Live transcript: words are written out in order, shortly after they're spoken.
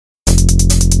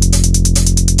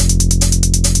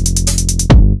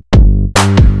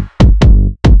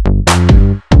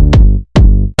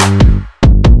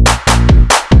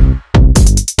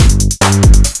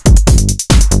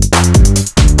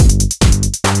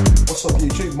What's up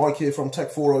YouTube, Mike here from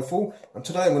Tech404, and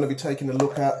today I'm going to be taking a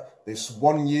look at this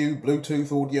ONEU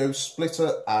Bluetooth audio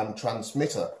splitter and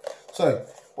transmitter. So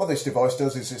what this device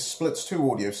does is it splits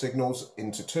two audio signals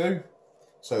into two,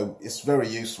 so it's very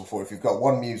useful for if you've got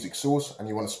one music source and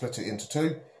you want to split it into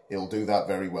two, it'll do that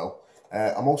very well.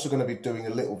 I'm also going to be doing a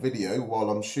little video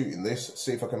while I'm shooting this,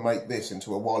 see if I can make this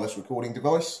into a wireless recording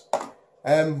device.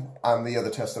 And the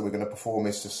other test that we're going to perform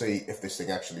is to see if this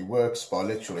thing actually works by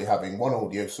literally having one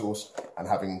audio source and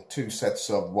having two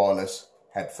sets of wireless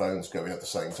headphones going at the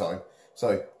same time.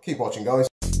 So keep watching, guys.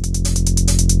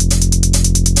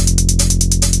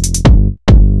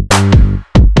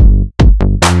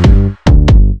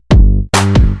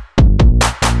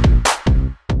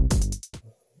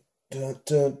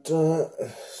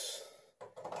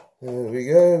 There we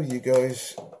go, you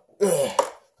guys.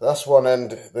 That's one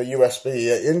end, the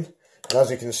USB in, and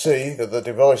as you can see that the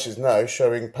device is now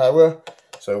showing power.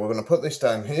 So we're going to put this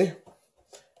down here,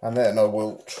 and then I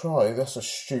will try. That's a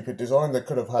stupid design. They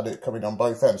could have had it coming on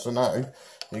both ends, so now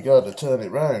you got to turn it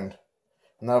round.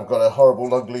 And now I've got a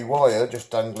horrible ugly wire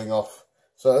just dangling off.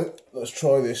 So let's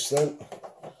try this then.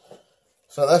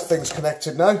 So that thing's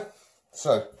connected now.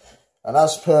 So, and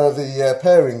as per the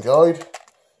pairing guide,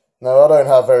 now I don't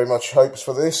have very much hopes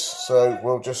for this, so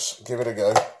we'll just give it a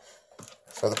go.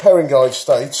 So the pairing guide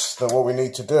states that what we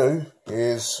need to do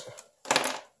is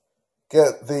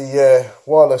get the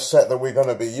wireless set that we're going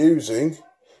to be using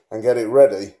and get it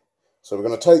ready. So we're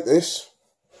going to take this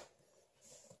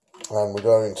and we're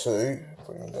going to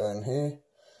bring it down here.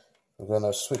 We're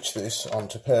going to switch this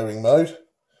onto pairing mode,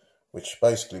 which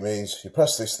basically means you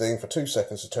press this thing for 2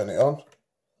 seconds to turn it on.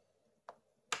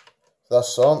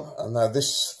 That's on, and now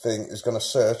this thing is going to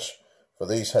search for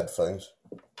these headphones.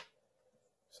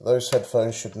 So those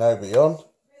headphones should now be on.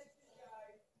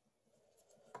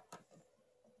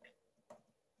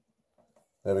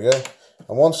 There we go.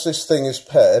 And once this thing is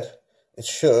paired, it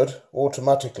should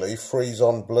automatically freeze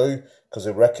on blue because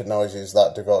it recognises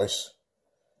that device.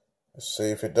 Let's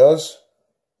see if it does.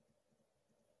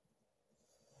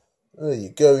 Are you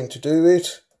going to do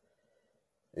it?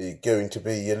 Are you going to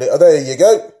be your little... Oh, there you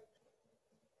go.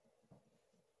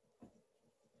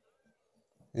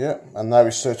 Yeah, and now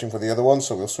he's searching for the other one,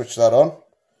 so we'll switch that on.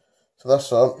 So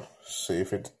that's on. See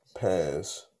if it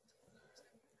pairs.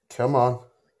 Come on.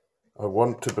 I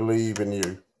want to believe in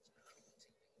you.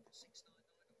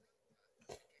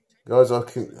 Guys, I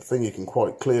think you can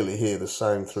quite clearly hear the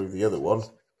sound through the other one.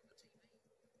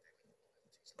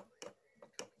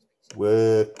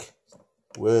 Work.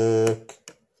 Work.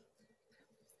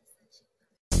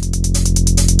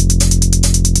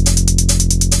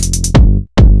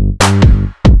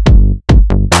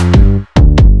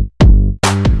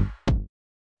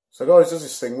 So guys, does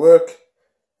this thing work?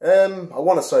 I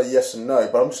want to say yes and no,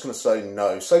 but I'm just going to say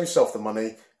no. Save yourself the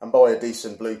money and buy a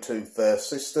decent Bluetooth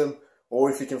system, or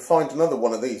if you can find another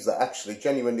one of these that actually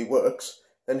genuinely works,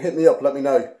 then hit me up, let me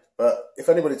know. But if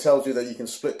anybody tells you that you can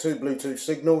split two Bluetooth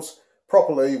signals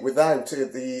properly without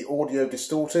the audio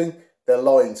distorting, they're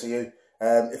lying to you.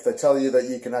 If they tell you that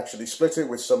you can actually split it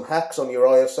with some hacks on your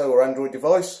iOS or Android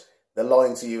device, they're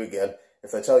lying to you again.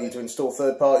 If they tell you to install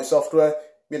third-party software,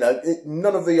 you know,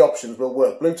 none of the options will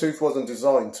work. Bluetooth wasn't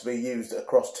designed to be used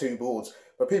across two boards.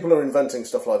 But people are inventing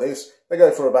stuff like this. They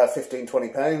go for about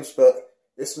 £15–20, but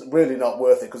it's really not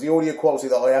worth it because the audio quality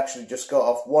that I actually just got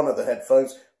off one of the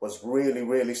headphones was really,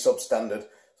 really substandard.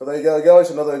 So there you go, guys,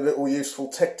 another little useful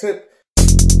tech tip.